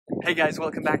Hey guys,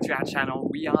 welcome back to our channel.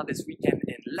 We are this weekend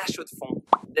in Chaux-de-Fonds.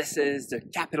 This is the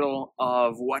capital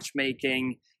of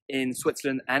watchmaking in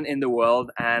Switzerland and in the world,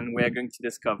 and we're going to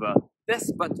discover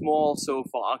this, but more also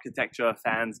for architecture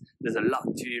fans. There's a lot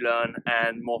to learn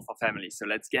and more for families, so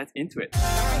let's get into it.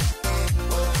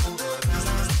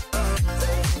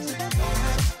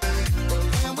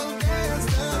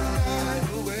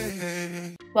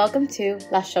 Welcome to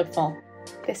Chaux-de-Fonds.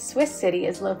 This Swiss city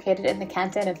is located in the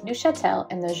canton of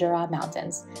Neuchâtel in the Jura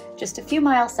Mountains, just a few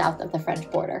miles south of the French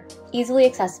border, easily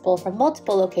accessible from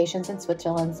multiple locations in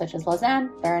Switzerland such as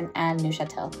Lausanne, Bern, and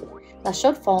Neuchâtel.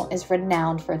 Chaux-de-Fonds is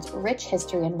renowned for its rich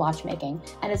history in watchmaking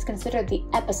and is considered the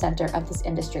epicenter of this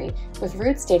industry, with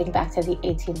roots dating back to the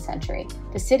 18th century.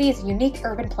 The city's unique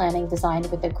urban planning,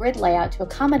 designed with a grid layout to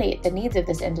accommodate the needs of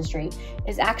this industry,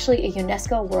 is actually a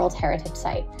UNESCO World Heritage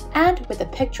Site. And with a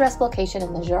picturesque location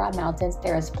in the Jura Mountains,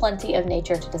 there is plenty of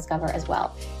nature to discover as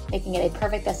well, making it a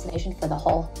perfect destination for the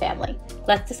whole family.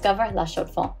 Let's discover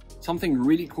Chaux-de-Fonds. Something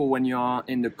really cool when you are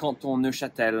in the canton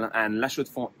Neuchâtel, and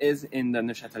Chaux-de-Fonds is in the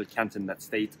Neuchâtel canton, that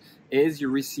state, is you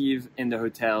receive in the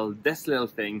hotel this little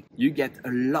thing. You get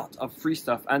a lot of free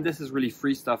stuff, and this is really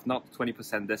free stuff, not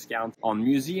 20% discount on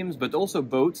museums, but also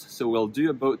boats. So we'll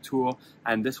do a boat tour,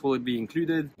 and this will be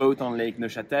included. Boat on Lake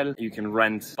Neuchâtel, you can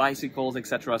rent bicycles,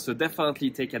 etc. So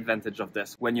definitely take advantage of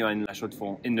this when you're in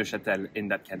Chaux-de-Fonds, in Neuchâtel, in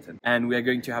that canton. And we are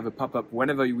going to have a pop-up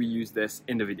whenever we use this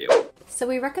in the video. So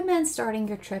we recommend starting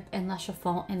your trip in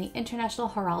Chaux-de-Fonds in the International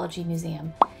Horology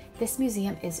Museum. This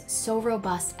museum is so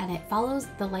robust and it follows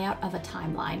the layout of a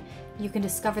timeline. You can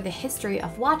discover the history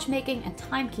of watchmaking and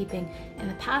timekeeping in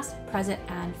the past, present,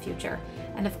 and future.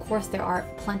 And of course, there are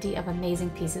plenty of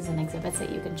amazing pieces and exhibits that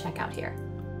you can check out here.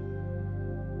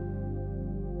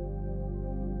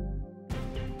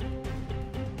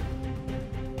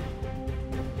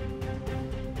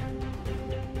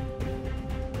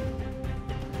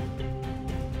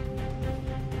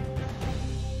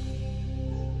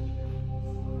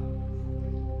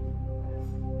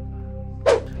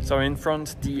 So in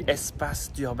front, the Espace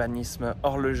d'Urbanisme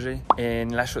Horloger in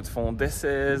Chaux-de-Fonds. This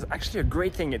is actually a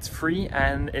great thing. It's free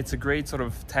and it's a great sort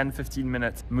of 10-15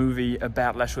 minute movie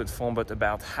about Chaux-de-Fonds, but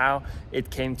about how it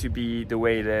came to be the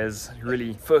way it is,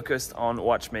 really focused on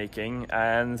watchmaking.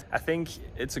 And I think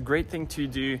it's a great thing to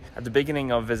do at the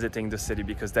beginning of visiting the city,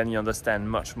 because then you understand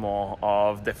much more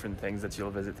of different things that you'll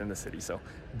visit in the city. So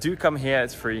do come here,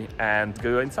 it's free, and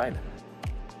go inside.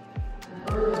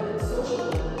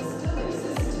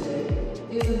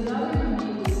 Is another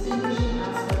unique distinguishing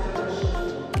aspect of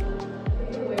Chaux-de-Fonds,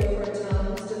 paving the way for a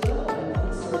town's development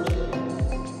and surging.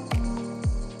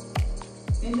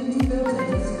 In the new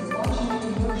buildings,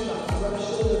 watchmaking workshops rub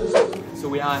shoulders. So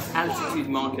we are at Altitude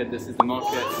Market. This is the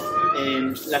market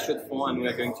in Chaux-de-Fonds, and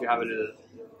we're going to have a little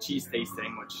cheese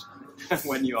tasting, which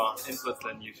when you are in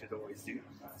Switzerland you should always do.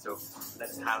 So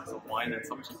let's have some wine and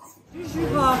some cheese.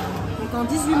 Jura, donc en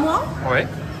 18 mois. Ouais.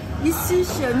 Ici,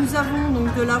 nous avons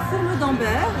donc de la fourme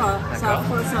d'Ambert, c'est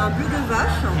un bleu de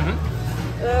vache.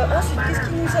 Ensuite, qu'est-ce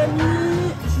qu'il nous a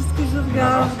mis? Juste que je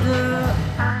regarde.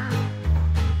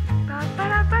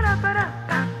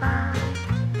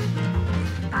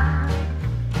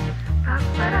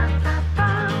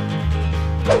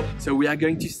 So we are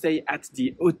going to stay at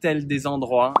the Hôtel des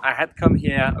Endroits. I had come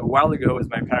here a while ago with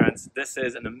my parents. This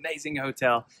is an amazing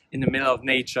hotel in the middle of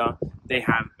nature. They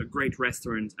have a great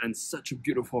restaurant and such a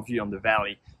beautiful view on the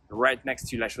valley right next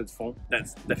to Chaux-de-Fonds.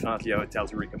 That's definitely a hotel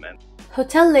to recommend.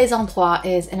 Hôtel Les Endroits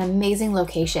is an amazing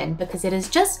location because it is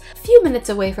just a few minutes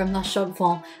away from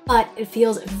Chaux-de-Fonds, but it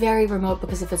feels very remote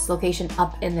because of its location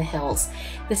up in the hills.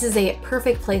 This is a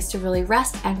perfect place to really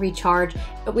rest and recharge,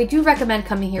 but we do recommend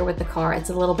coming here with the car. It's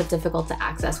a little bit difficult to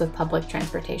access with public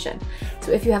transportation.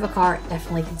 So if you have a car,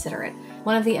 definitely consider it.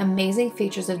 One of the amazing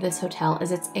features of this hotel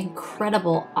is its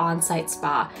incredible on-site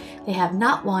spa. They have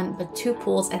not one, but 2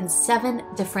 pools and 7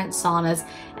 different saunas,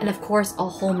 and of course, a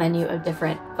whole menu of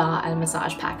different spa and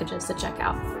massage packages to check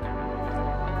out.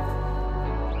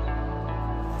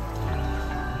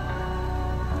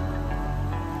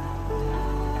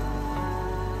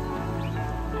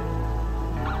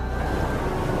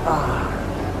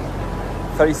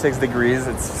 Ah, 36 degrees,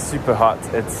 it's super hot.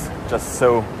 It's just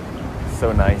so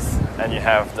nice. And you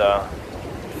have the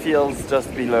fields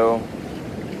just below,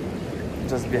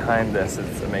 just behind this.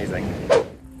 It's amazing.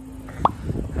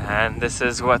 And this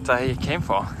is what I came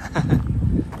for.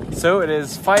 So it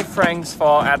is 5 francs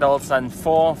for adults and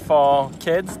 4 for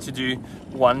kids to do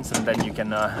once, and then you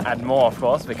can add more, of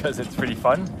course, because it's pretty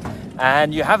fun.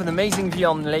 And you have an amazing view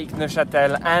on Lake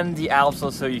Neuchâtel and the Alps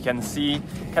also. You can see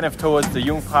kind of towards the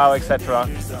Jungfrau, etc.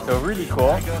 So really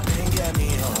cool.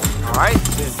 Alright,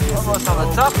 almost on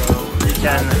the top. You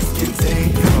can.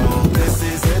 This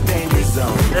is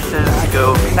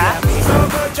go fast.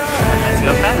 Let's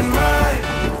go fast.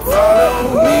 Follow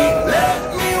me, let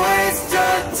me waste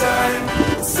your time.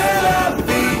 C'est la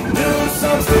vie, nous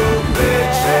sommes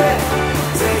obligés.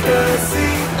 Take a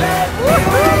seat, let me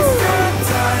waste your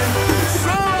time.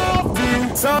 Something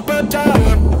top of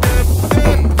time.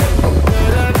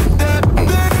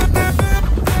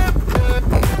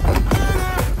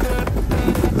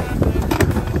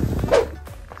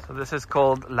 This is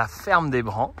called La Ferme des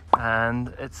Brans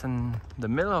and it's in the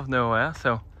middle of nowhere,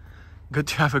 so good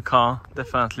to have a car,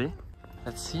 definitely.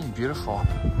 Let's see, beautiful.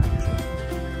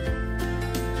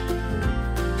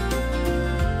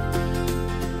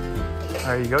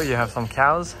 There you go, you have some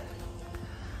cows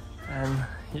and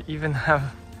you even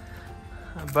have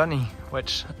a bunny,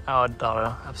 which our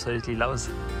daughter absolutely loves.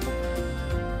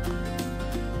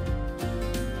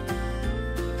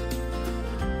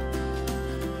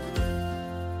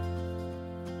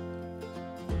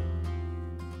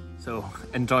 So,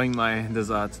 enjoying my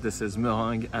dessert. This is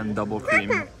meringue and double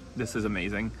cream. This is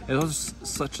amazing. It was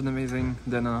such an amazing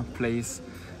dinner, place,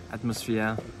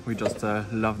 atmosphere. We just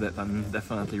loved it and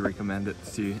definitely recommend it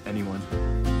to anyone.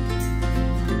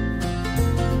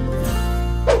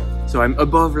 So I'm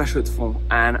above La Chaux-de-Fonds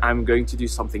and I'm going to do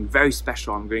something very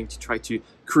special. I'm going to try to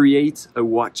create a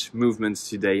watch movement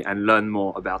today and learn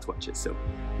more about watches. So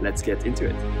let's get into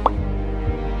it.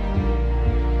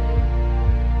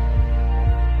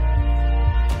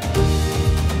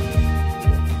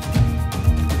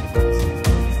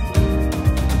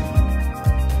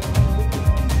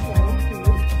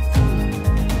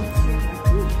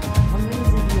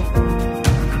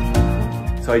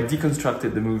 So I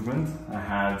deconstructed the movement. I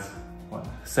had, what,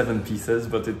 7 pieces,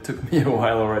 but it took me a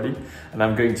while already. And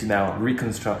I'm going to now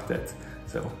reconstruct it.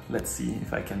 So let's see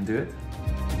if I can do it.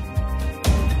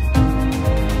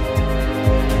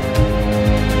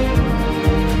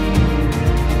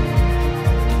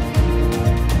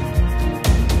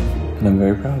 And I'm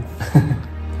very proud.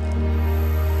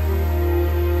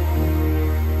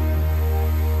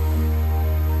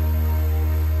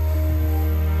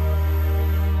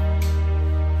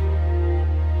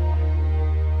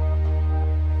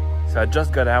 So I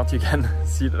just got out, you can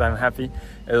see that I'm happy.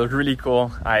 It was really cool.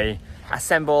 I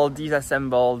assembled,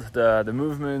 disassembled the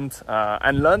movement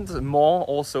and learned more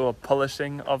also of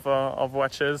polishing of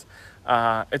watches.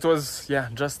 It was, yeah,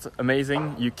 just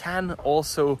amazing. You can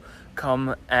also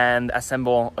come and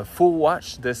assemble a full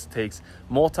watch. This takes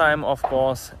more time, of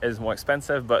course, is more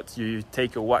expensive, but you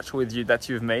take a watch with you that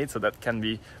you've made, so that can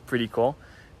be pretty cool.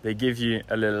 They give you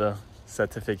a little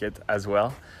certificate as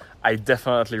well. I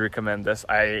definitely recommend this.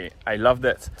 I loved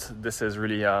it. This is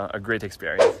really a great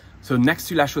experience. So next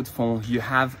to La Chaux-de-Fonds, you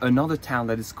have another town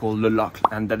that is called Le Locle,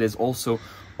 and that is also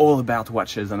all about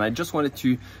watches. And I just wanted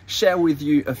to share with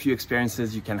you a few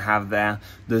experiences you can have there,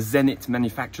 the Zenith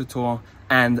manufacture tour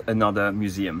and another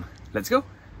museum. Let's go.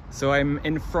 So I'm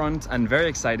in front and very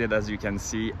excited, as you can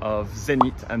see, of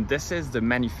Zenith, and this is the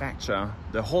manufacturer.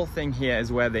 The whole thing here is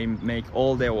where they make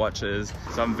all their watches.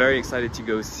 So I'm very excited to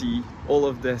go see all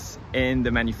of this in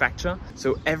the manufacturer.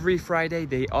 So every Friday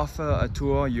they offer a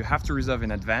tour. You have to reserve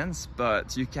in advance,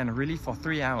 but you can really for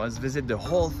 3 hours visit the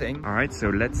whole thing. All right, so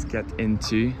let's get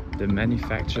into the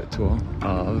manufacturer tour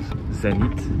of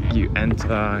Zenith. You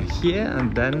enter here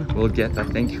and then we'll get, I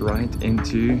think, right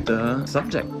into the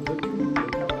subject.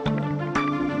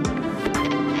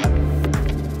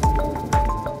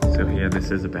 So here, this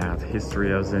is about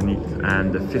history of Zenith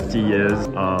and the 50 years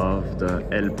of the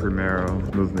El Primero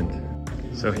movement.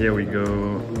 So here we go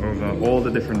over all the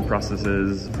different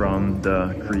processes, from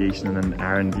the creation and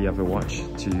R&D of a watch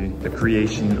to the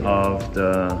creation of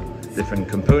the different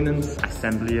components,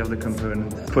 assembly of the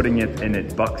components, putting it in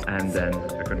its box, and then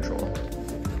a control.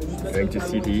 We're going to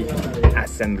see the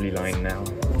assembly line now.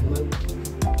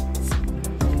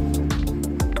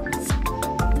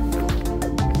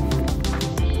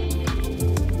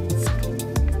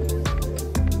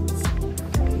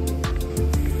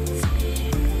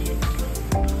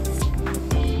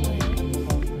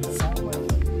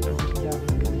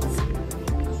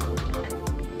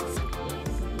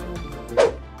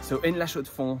 So in La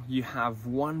Chaux-de-Fonds, you have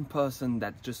one person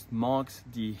that just marks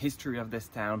the history of this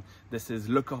town. This is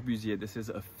Le Corbusier. This is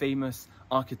a famous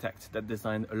architect that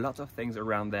designed a lot of things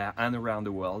around there and around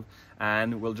the world.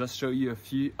 And we'll just show you a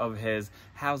few of his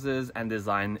houses and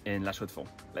design in La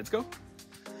Chaux-de-Fonds. Let's go.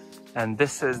 And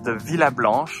this is the Villa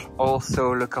Blanche,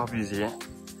 also Le Corbusier,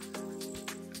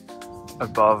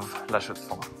 above La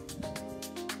Chaux-de-Fonds.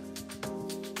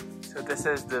 So this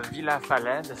is the Villa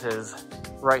Falais. This is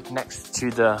right next to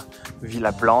the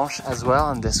Villa Blanche as well,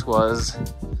 and this was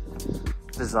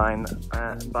designed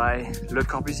by Le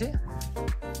Corbusier.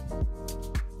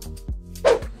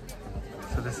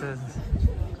 So this is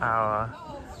our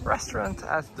restaurant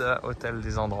at the Hôtel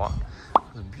des Endroits.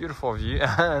 A beautiful view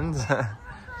and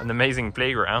an amazing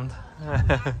playground.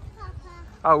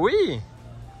 Ah oui!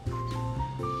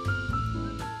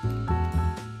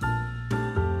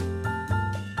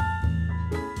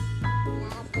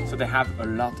 So they have a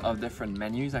lot of different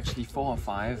menus, actually 4 or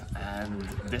 5, and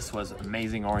this was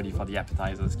amazing already for the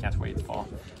appetizers. Can't wait for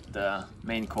the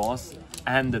main course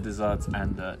and the desserts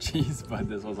and the cheese, but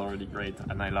this was already great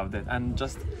and I loved it. And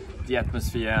just the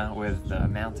atmosphere with the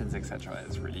mountains, etc.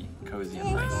 is really cozy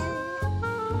and nice.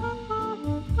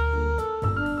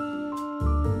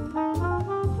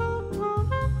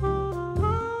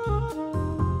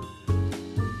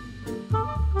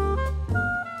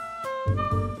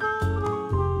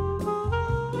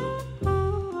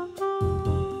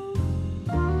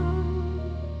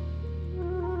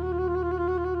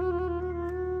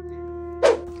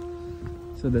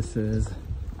 So this is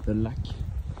the Lac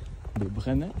de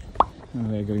Brennet,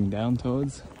 and we're going down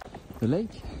towards the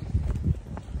lake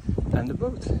and the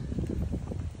boat.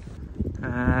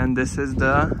 And this is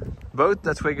the boat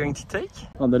that we're going to take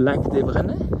on the Lac de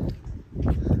Brennet.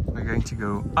 We're going to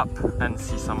go up and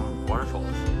see some waterfalls.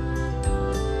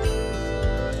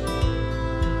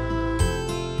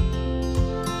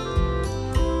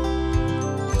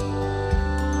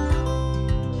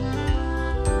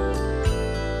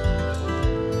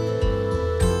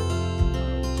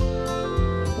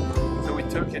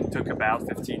 It took about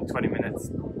 15-20 minutes,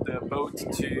 the boat to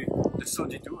the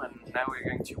Chaux-de-Fonds, and now we're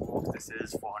going to walk. This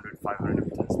is 400-500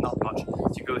 meters, not much,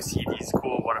 to go see these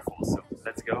cool waterfalls. So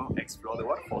let's go explore the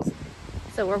waterfalls.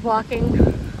 So we're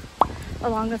walking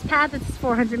along this path. It's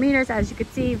 400 meters, as you can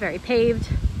see, very paved.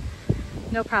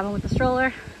 No problem with the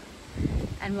stroller,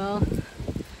 and we'll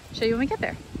show you when we get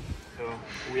there. So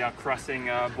we are crossing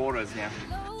borders here.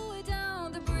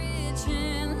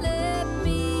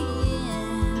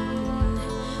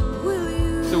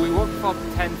 So we walked for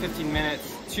 10-15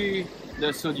 minutes to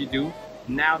the Chaux-de-Fonds.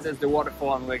 Now there's the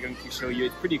waterfall and we're going to show you.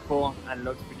 It's pretty cool and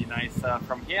looks pretty nice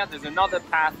from here. There's another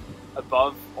path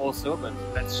above also, but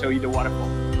let's show you the waterfall.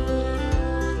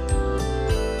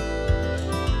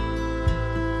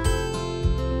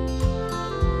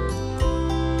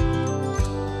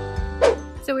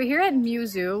 So we're here at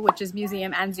Zoo, which is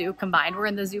museum and zoo combined. We're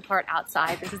in the zoo part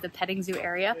outside. This is the petting zoo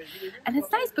area. And it's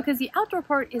nice because the outdoor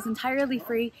part is entirely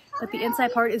free, but the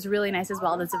inside part is really nice as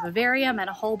well. There's a vivarium and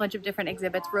a whole bunch of different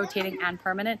exhibits, rotating and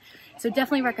permanent. So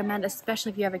definitely recommend,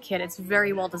 especially if you have a kid. It's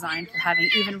very well designed for having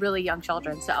even really young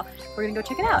children. So we're gonna go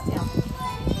check it out.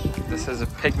 This is a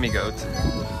pygmy goat,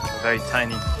 a very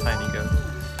tiny goat.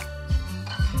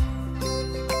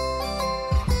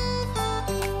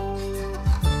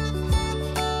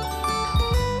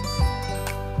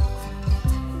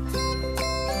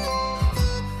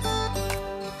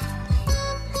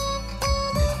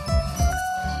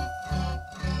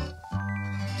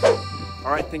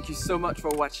 Alright, thank you so much for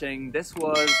watching. This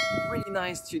was really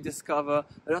nice to discover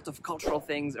a lot of cultural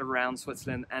things around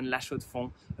Switzerland and La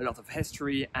Chaux-de-Fonds, a lot of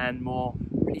history and more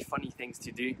really funny things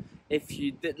to do. If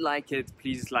you did like it,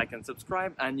 please like and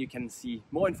subscribe, and you can see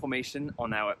more information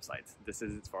on our website. This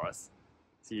is it for us.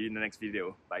 See you in the next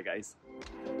video. Bye guys.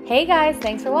 Hey guys,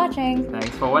 thanks for watching.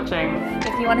 Thanks for watching.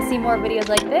 If you want to see more videos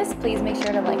like this, please make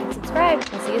sure to like and subscribe.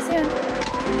 We'll see you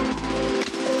soon.